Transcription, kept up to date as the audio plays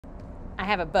I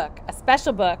have a book, a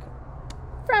special book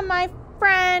from my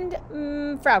friend,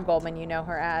 Frau Goldman, you know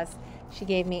her as. She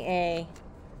gave me a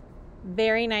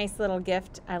very nice little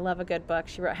gift. I love a good book.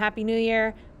 She wrote, Happy New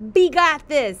Year, we got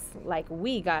this, like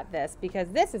we got this, because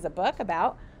this is a book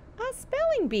about a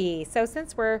spelling bee. So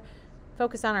since we're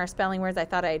focused on our spelling words, I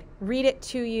thought I'd read it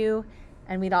to you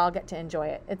and we'd all get to enjoy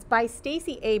it. It's by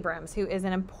Stacey Abrams, who is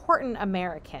an important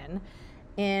American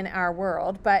in our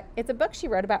world, but it's a book she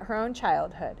wrote about her own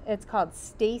childhood. It's called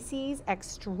Stacey's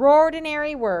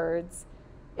Extraordinary Words,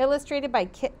 illustrated by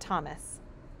Kit Thomas.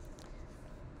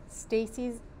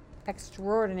 Stacey's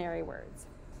Extraordinary Words.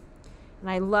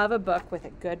 And I love a book with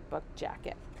a good book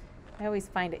jacket. I always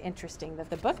find it interesting that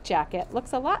the book jacket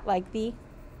looks a lot like the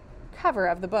cover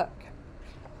of the book.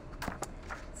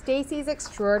 Stacey's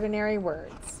Extraordinary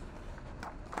Words.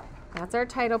 That's our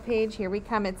title page. Here we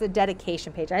come. It's a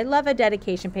dedication page. I love a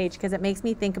dedication page because it makes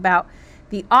me think about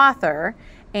the author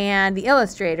and the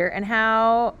illustrator and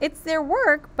how it's their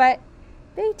work, but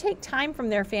they take time from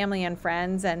their family and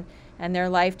friends and their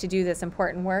life to do this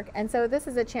important work. And so this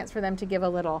is a chance for them to give a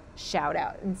little shout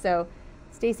out. And so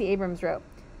Stacey Abrams wrote,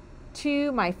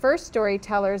 To my first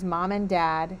storytellers, Mom and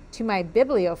Dad, to my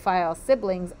bibliophile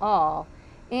siblings all,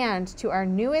 and to our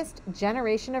newest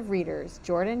generation of readers,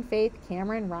 Jordan, Faith,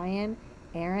 Cameron, Ryan,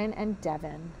 Aaron, and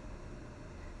Devin.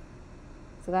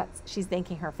 So she's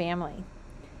thanking her family.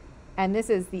 And this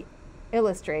is the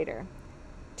illustrator.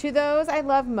 To those I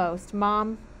love most,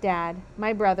 Mom, Dad,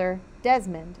 my brother,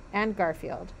 Desmond, and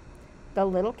Garfield, the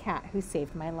little cat who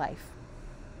saved my life.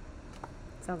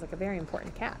 Sounds like a very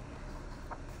important cat.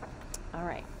 All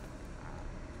right.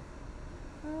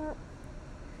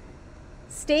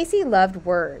 Stacey loved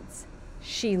words.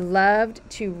 She loved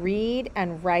to read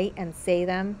and write and say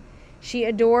them. She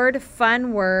adored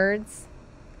fun words,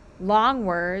 long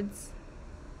words.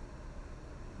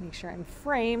 Make sure I'm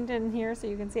framed in here so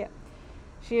you can see it.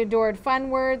 She adored fun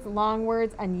words, long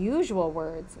words, unusual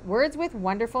words, words with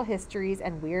wonderful histories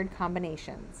and weird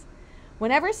combinations.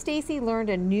 Whenever Stacey learned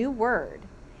a new word,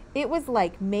 it was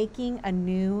like making a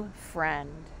new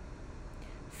friend.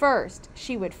 First,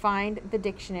 she would find the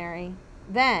dictionary.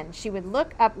 Then she would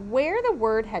look up where the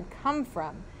word had come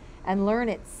from and learn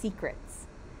its secrets.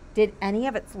 Did any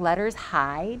of its letters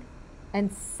hide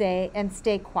and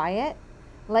stay quiet?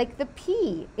 Like the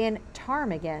P in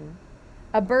ptarmigan,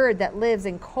 a bird that lives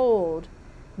in cold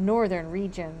northern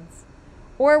regions.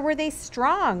 Or were they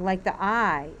strong like the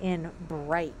I in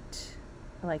bright?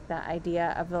 I like that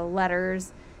idea of the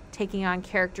letters taking on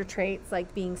character traits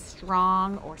like being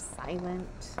strong or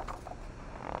silent.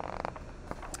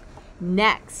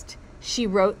 Next, she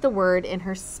wrote the word in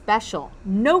her special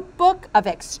notebook of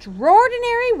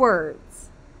extraordinary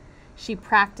words. She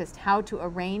practiced how to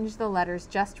arrange the letters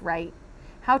just right,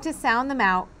 how to sound them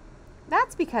out.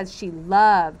 That's because she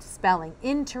loved spelling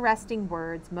interesting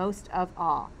words most of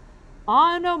all.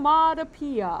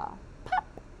 Onomatopoeia.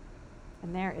 Pop.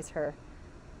 And there is her.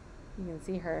 You can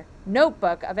see her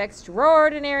notebook of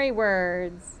extraordinary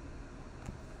words.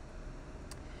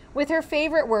 With her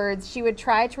favorite words, she would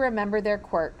try to remember their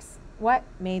quirks, what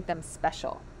made them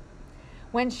special.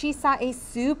 When she saw a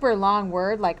super long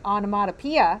word like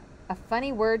onomatopoeia, a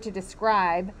funny word to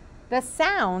describe the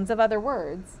sounds of other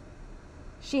words,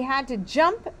 she had to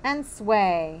jump and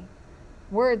sway.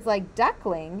 Words like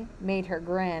duckling made her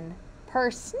grin.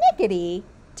 Persnickety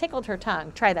tickled her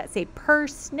tongue. Try that. Say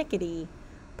persnickety.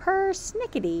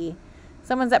 Persnickety.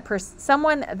 Someone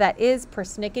that is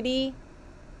persnickety,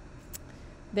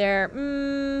 they're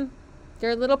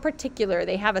a little particular.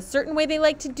 They have a certain way they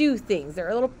like to do things.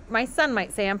 My son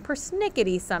might say, I'm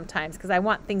persnickety sometimes because I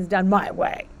want things done my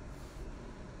way.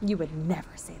 You would never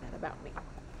say that about me.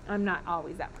 I'm not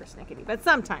always that persnickety, but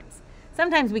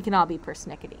sometimes we can all be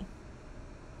persnickety.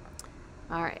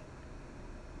 All right.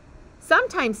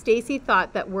 Sometimes Stacey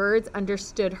thought that words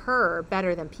understood her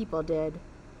better than people did.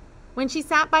 When she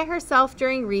sat by herself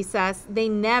during recess, they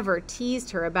never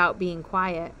teased her about being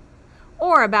quiet,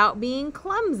 or about being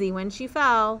clumsy when she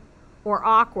fell, or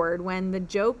awkward when the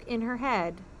joke in her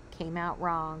head came out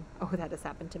wrong. Oh, that has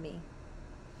happened to me.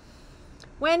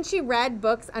 When she read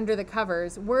books under the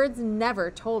covers, words never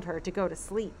told her to go to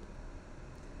sleep.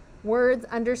 Words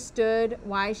understood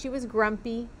why she was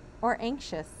grumpy or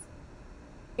anxious.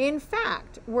 In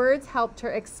fact, words helped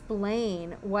her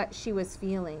explain what she was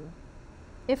feeling,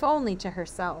 if only to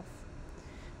herself.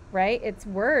 Right? It's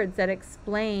words that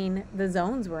explain the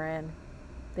zones we're in.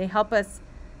 They help us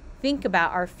think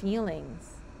about our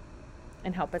feelings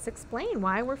and help us explain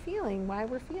why we're feeling what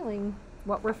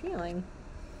we're feeling.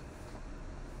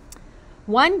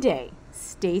 One day,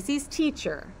 Stacey's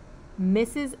teacher,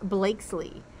 Mrs.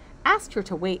 Blakesley, asked her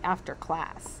to wait after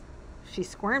class. She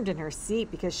squirmed in her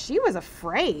seat because she was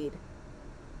afraid.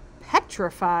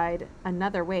 Petrified,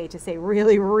 another way to say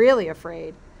really, really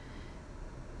afraid.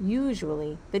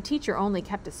 Usually, the teacher only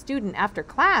kept a student after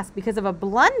class because of a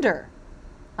blunder,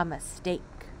 a mistake.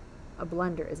 A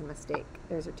blunder is a mistake.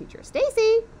 There's her teacher.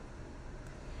 Stacey!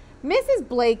 Mrs.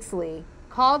 Blakesley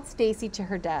called Stacey to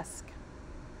her desk,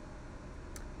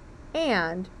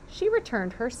 and she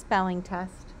returned her spelling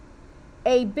test.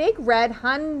 A big red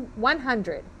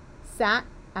 100 sat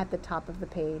at the top of the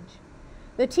page.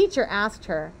 The teacher asked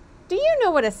her, "Do you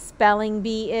know what a spelling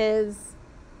bee is?"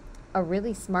 "A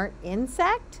really smart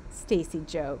insect?" Stacey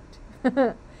joked.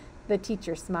 The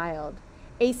teacher smiled.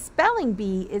 A spelling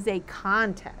bee is a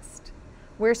contest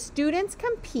where students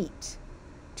compete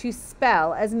to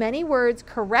spell as many words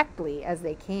correctly as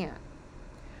they can.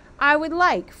 I would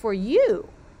like for you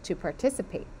to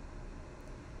participate.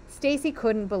 Stacey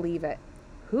couldn't believe it.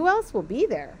 Who else will be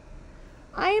there?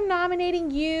 I am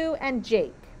nominating you and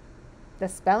Jake. The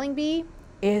spelling bee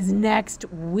is next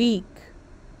week.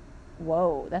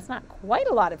 Whoa, that's not quite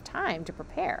a lot of time to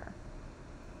prepare.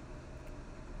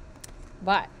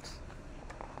 But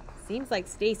seems like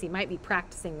Stacey might be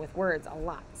practicing with words a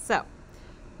lot, so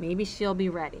maybe she'll be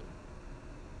ready.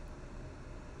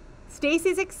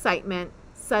 Stacey's excitement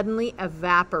suddenly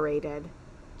evaporated.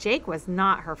 Jake was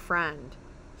not her friend.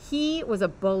 He was a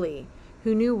bully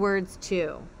who knew words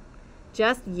too.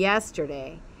 Just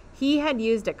yesterday, he had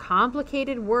used a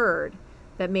complicated word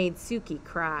that made Suki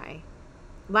cry.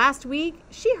 Last week,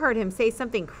 she heard him say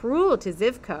something cruel to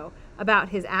Zivko about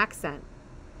his accent.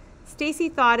 Stacey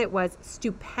thought it was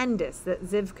stupendous that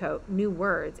Zivko knew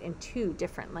words in 2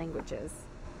 different languages.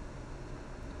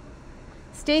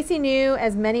 Stacey knew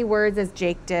as many words as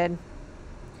Jake did.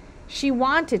 She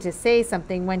wanted to say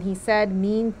something when he said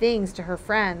mean things to her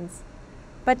friends,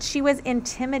 but she was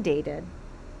intimidated,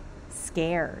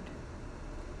 scared.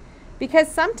 Because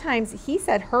sometimes he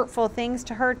said hurtful things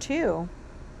to her too.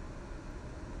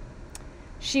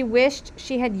 She wished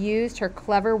she had used her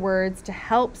clever words to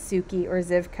help Suki or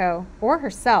Zivko or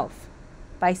herself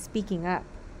by speaking up.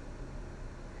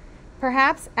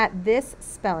 Perhaps at this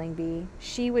spelling bee,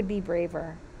 she would be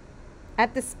braver.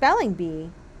 At the spelling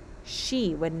bee,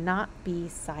 she would not be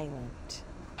silent.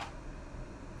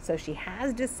 So she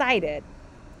has decided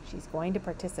she's going to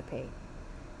participate.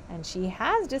 And she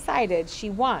has decided she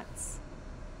wants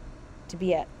to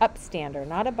be an upstander,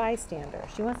 not a bystander.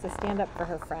 She wants to stand up for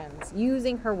her friends,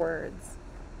 using her words.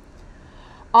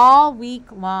 All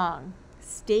week long,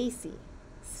 Stacey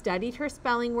studied her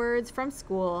spelling words from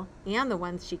school and the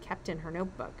ones she kept in her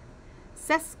notebook.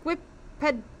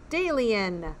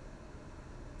 Sesquipedalian.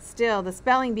 Still, the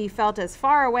spelling bee felt as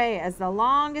far away as the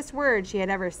longest word she had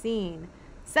ever seen.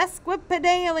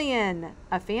 Sesquipedalian,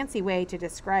 a fancy way to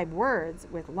describe words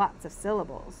with lots of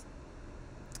syllables.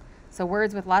 So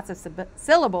words with lots of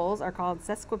syllables are called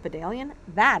sesquipedalian.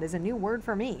 That is a new word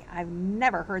for me. I've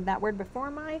never heard that word before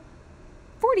in my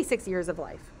 46 years of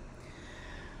life.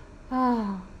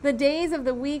 Oh, the days of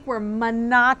the week were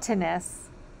monotonous,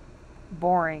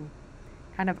 boring,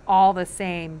 kind of all the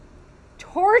same,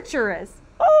 torturous,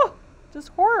 just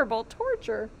horrible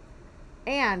torture,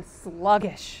 and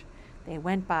sluggish. They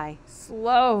went by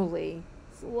slowly,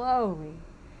 slowly.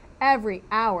 Every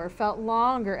hour felt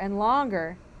longer and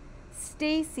longer.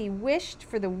 Stacey wished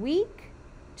for the week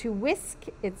to whisk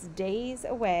its days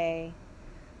away.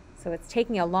 So it's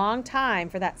taking a long time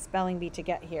for that spelling bee to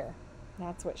get here.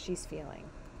 That's what she's feeling.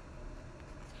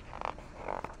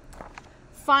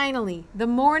 Finally, the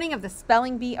morning of the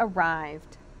spelling bee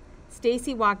arrived.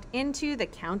 Stacey walked into the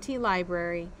county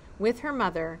library with her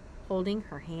mother, holding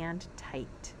her hand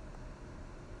tight.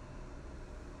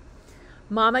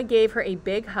 Mama gave her a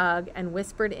big hug and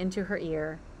whispered into her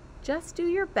ear, "Just do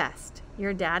your best.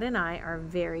 Your dad and I are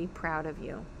very proud of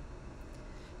you."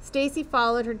 Stacey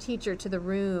followed her teacher to the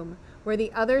room where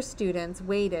the other students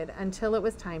waited until it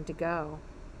was time to go.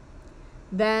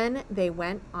 Then they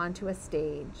went onto a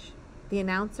stage. The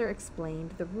announcer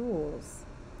explained the rules.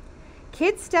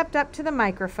 Kids stepped up to the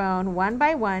microphone one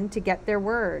by one to get their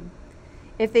word.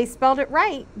 If they spelled it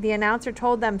right, the announcer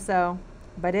told them so.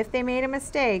 But if they made a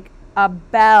mistake, a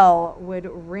bell would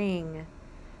ring.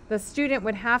 The student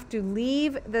would have to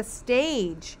leave the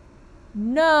stage.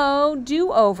 No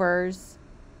do-overs.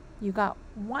 You got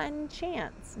one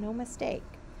chance, no mistake.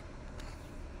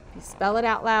 If you spell it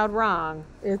out loud wrong,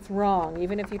 it's wrong,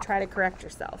 even if you try to correct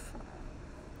yourself.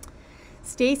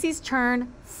 Stacey's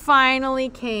turn finally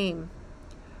came.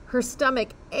 Her stomach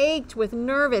ached with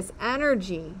nervous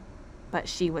energy, but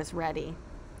she was ready.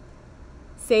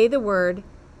 Say the word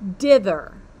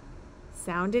dither.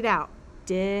 Sound it out.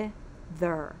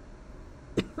 dither.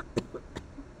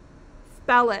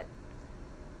 Spell it.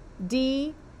 D-I-T-H-E-R.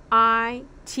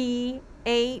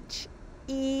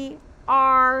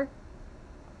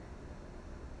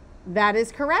 That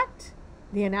is correct.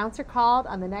 The announcer called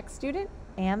on the next student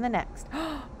and the next.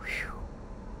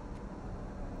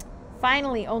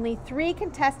 Finally, only 3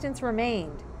 contestants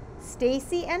remained,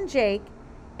 Stacey and Jake,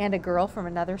 and a girl from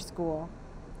another school.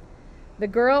 The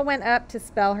girl went up to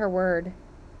spell her word.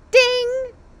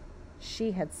 Ding!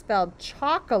 She had spelled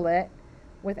chocolate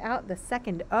without the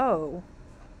second O.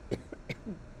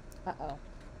 Uh-oh.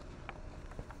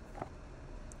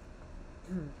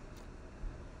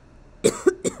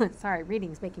 Sorry,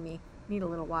 reading's making me need a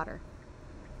little water.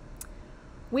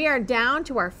 We are down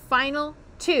to our final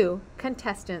 2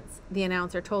 contestants, the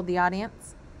announcer told the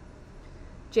audience.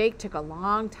 Jake took a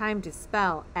long time to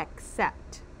spell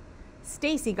accept.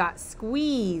 Stacey got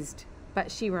squeezed,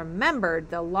 but she remembered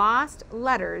the lost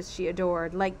letters she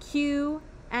adored, like Q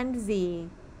and Z.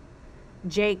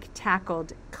 Jake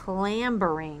tackled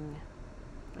clambering,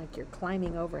 like you're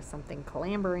climbing over something,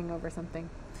 clambering over something.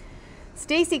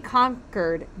 Stacey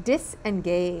conquered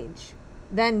disengage.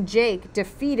 Then Jake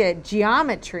defeated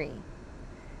geometry.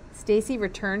 Stacey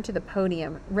returned to the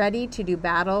podium, ready to do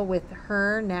battle with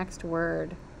her next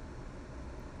word.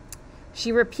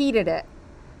 She repeated it.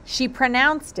 She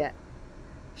pronounced it.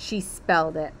 She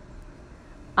spelled it.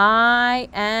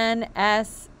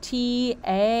 INSTANTANIOUS.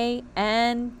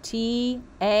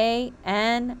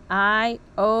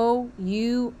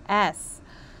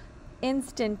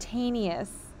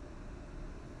 Instantaneous.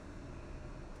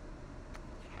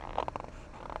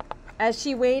 As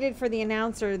she waited for the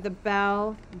announcer, the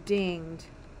bell dinged.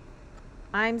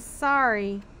 I'm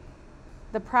sorry.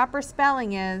 The proper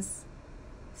spelling is...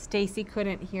 Stacey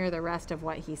couldn't hear the rest of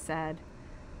what he said.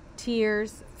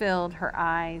 Tears filled her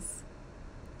eyes.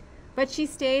 But she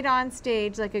stayed on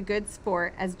stage like a good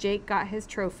sport as Jake got his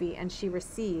trophy and she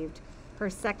received her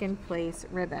second place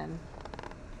ribbon.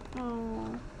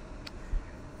 Oh.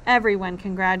 Everyone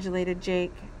congratulated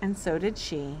Jake, and so did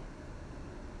she.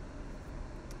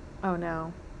 Oh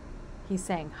no, he's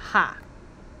saying, ha.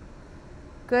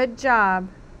 Good job.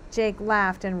 Jake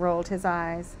laughed and rolled his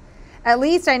eyes. At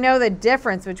least I know the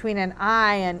difference between an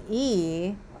I and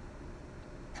E.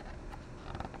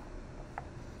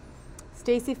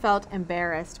 Stacey felt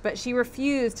embarrassed, but she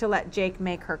refused to let Jake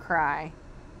make her cry.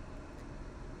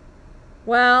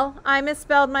 Well, I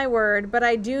misspelled my word, but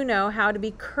I do know how to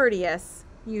be courteous.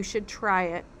 You should try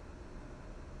it.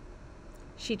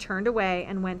 She turned away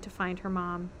and went to find her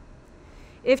mom.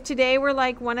 If today were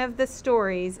like one of the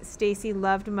stories Stacey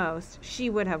loved most, she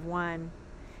would have won.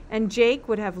 And Jake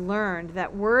would have learned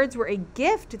that words were a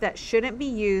gift that shouldn't be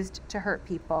used to hurt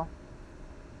people.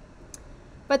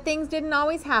 But things didn't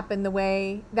always happen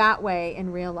that way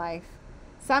in real life.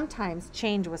 Sometimes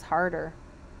change was harder.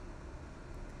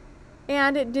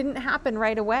 And it didn't happen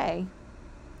right away.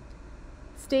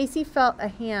 Stacey felt a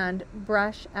hand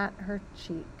brush at her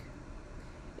cheek.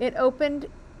 It opened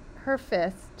her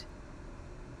fist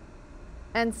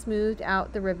and smoothed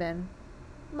out the ribbon.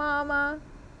 Mama.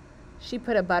 She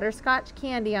put a butterscotch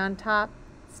candy on top,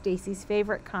 Stacey's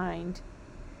favorite kind.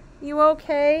 You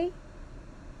okay?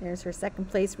 There's her second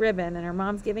place ribbon, and her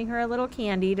mom's giving her a little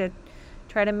candy to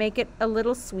try to make it a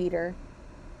little sweeter.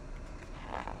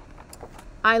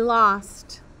 I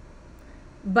lost,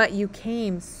 but you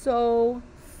came so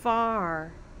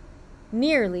far,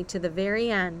 nearly to the very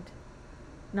end.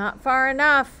 Not far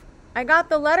enough. I got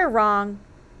the letter wrong.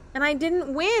 And I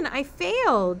didn't win. I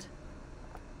failed.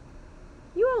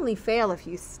 You only fail if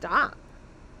you stop,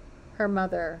 her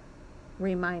mother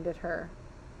reminded her.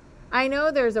 I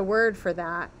know there's a word for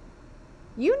that.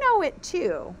 You know it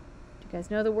too. Do you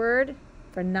guys know the word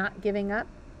for not giving up?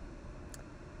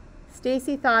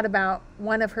 Stacey thought about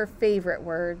one of her favorite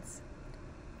words.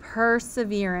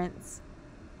 Perseverance.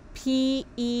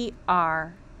 Perseverance.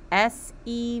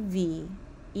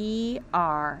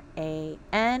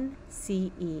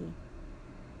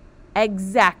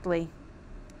 Exactly.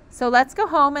 So let's go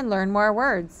home and learn more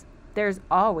words. There's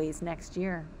always next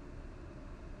year.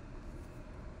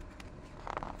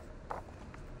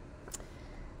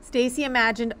 Stacey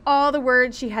imagined all the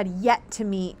words she had yet to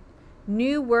meet.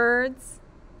 New words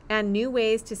and new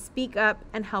ways to speak up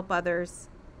and help others.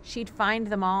 She'd find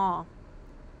them all.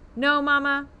 No,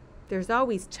 Mama, there's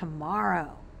always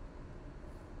tomorrow.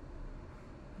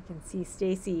 You can see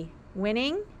Stacey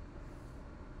winning,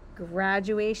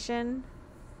 graduation,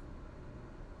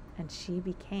 and she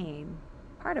became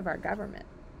part of our government.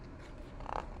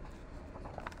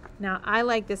 Now, I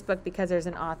like this book because there's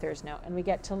an author's note, and we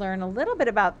get to learn a little bit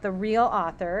about the real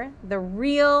author, the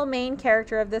real main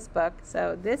character of this book.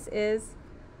 So this is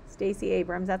Stacey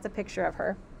Abrams. That's a picture of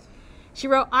her. She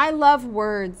wrote, "I love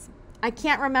words. I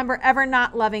can't remember ever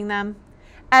not loving them.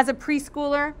 As a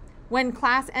preschooler, when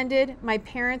class ended, my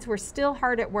parents were still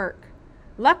hard at work.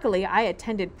 Luckily, I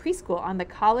attended preschool on the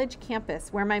college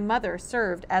campus where my mother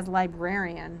served as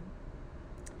librarian.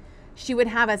 She would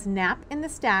have us nap in the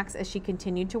stacks as she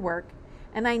continued to work,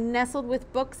 and I nestled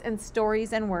with books and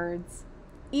stories and words.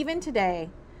 Even today,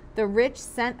 the rich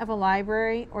scent of a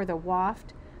library or the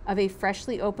waft of a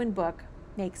freshly opened book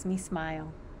makes me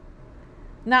smile.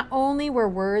 Not only were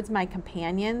words my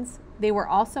companions, they were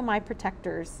also my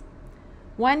protectors.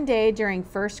 One day during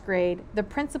first grade, the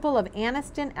principal of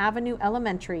Anniston Avenue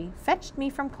Elementary fetched me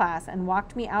from class and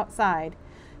walked me outside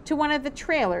to one of the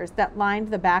trailers that lined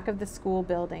the back of the school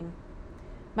building.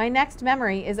 My next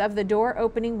memory is of the door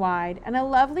opening wide and a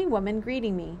lovely woman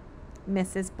greeting me,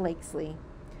 Mrs. Blakesley,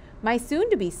 my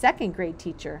soon-to-be second grade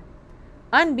teacher.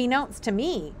 Unbeknownst to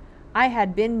me, I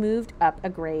had been moved up a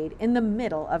grade in the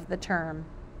middle of the term."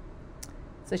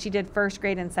 So she did first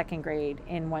grade and second grade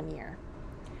in 1 year.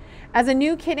 As a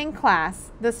new kid in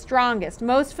class, the strongest,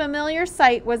 most familiar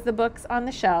sight was the books on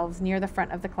the shelves near the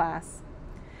front of the class.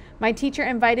 My teacher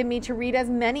invited me to read as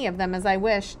many of them as I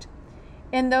wished.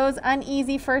 In those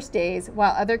uneasy first days,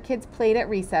 while other kids played at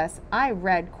recess, I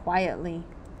read quietly,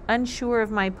 unsure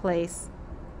of my place,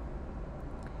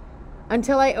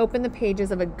 until I opened the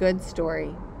pages of a good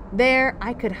story. There,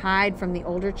 I could hide from the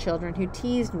older children who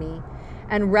teased me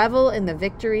and revel in the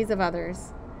victories of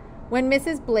others. When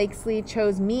Mrs. Blakesley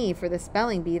chose me for the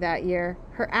spelling bee that year,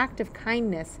 her act of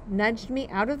kindness nudged me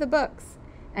out of the books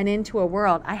and into a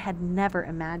world I had never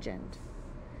imagined.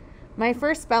 My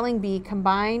first spelling bee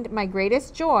combined my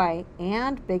greatest joy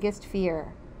and biggest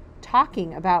fear,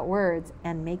 talking about words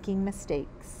and making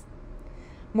mistakes.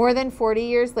 More than 40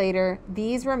 years later,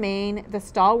 these remain the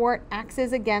stalwart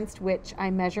axes against which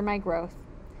I measure my growth.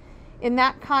 In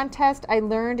that contest, I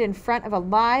learned in front of a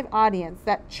live audience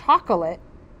that chocolate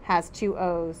has 2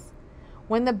 O's.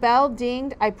 When the bell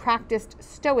dinged, I practiced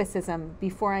stoicism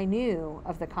before I knew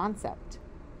of the concept.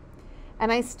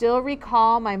 And I still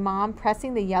recall my mom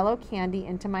pressing the yellow candy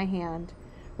into my hand,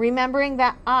 remembering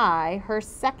that I, her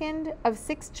second of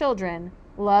 6 children,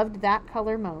 loved that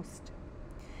color most.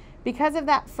 Because of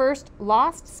that first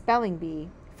lost spelling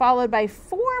bee, followed by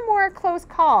 4 more close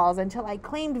calls until I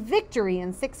claimed victory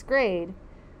in 6th grade,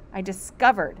 I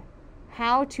discovered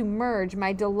how to merge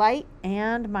my delight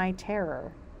and my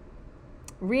terror,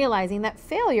 realizing that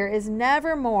failure is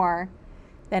never more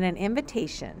than an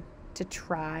invitation to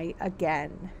try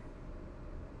again.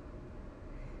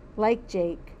 Like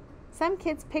Jake, some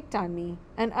kids picked on me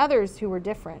and others who were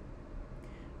different.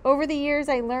 Over the years,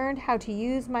 I learned how to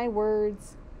use my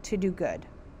words to do good.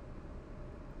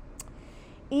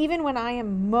 Even when I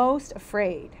am most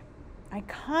afraid, I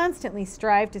constantly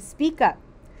strive to speak up,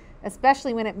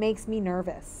 especially when it makes me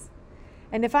nervous.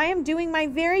 And if I am doing my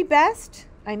very best,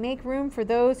 I make room for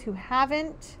those who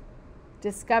haven't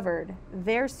discovered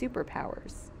their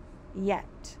superpowers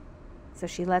yet. So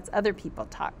she lets other people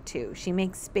talk too. She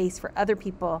makes space for other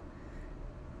people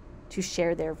to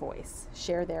share their voice,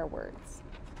 share their words.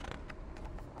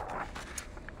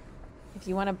 If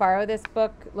you want to borrow this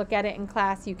book, look at it in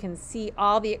class, you can see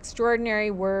all the extraordinary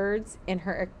words in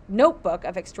her notebook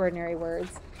of extraordinary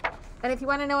words. And if you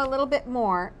want to know a little bit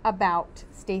more about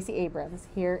Stacey Abrams,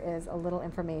 here is a little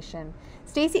information.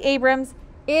 Stacey Abrams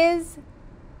is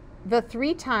the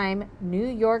 3-time New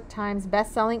York Times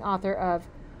bestselling author of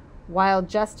While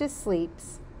Justice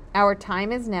Sleeps, Our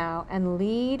Time Is Now, and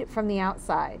Lead from the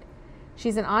Outside.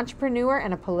 She's an entrepreneur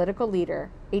and a political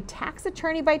leader. A tax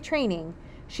attorney by training,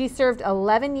 she served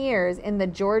 11 years in the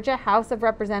Georgia House of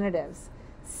Representatives,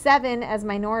 7 as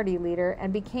minority leader,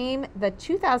 and became the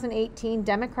 2018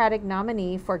 Democratic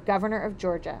nominee for governor of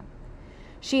Georgia.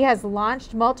 She has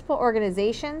launched multiple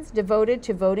organizations devoted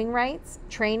to voting rights,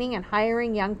 training and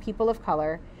hiring young people of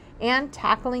color, and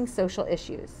tackling social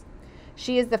issues.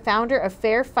 She is the founder of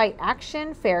Fair Fight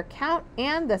Action, Fair Count,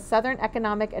 and the Southern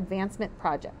Economic Advancement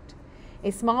Project. A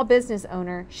small business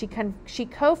owner, she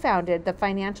co-founded the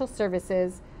financial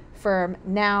services firm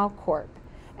Now Corp.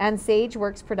 And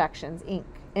SageWorks Productions, Inc.,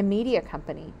 a media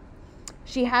company.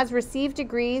 She has received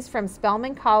degrees from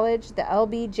Spelman College, the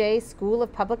LBJ School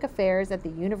of Public Affairs at the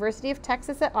University of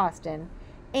Texas at Austin,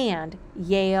 and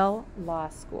Yale Law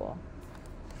School.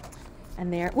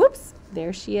 And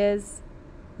there she is.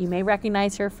 You may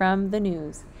recognize her from the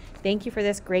news. Thank you for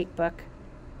this great book,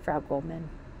 Frau Goldman.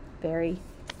 Very,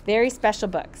 very special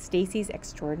book, Stacey's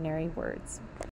Extraordinary Words.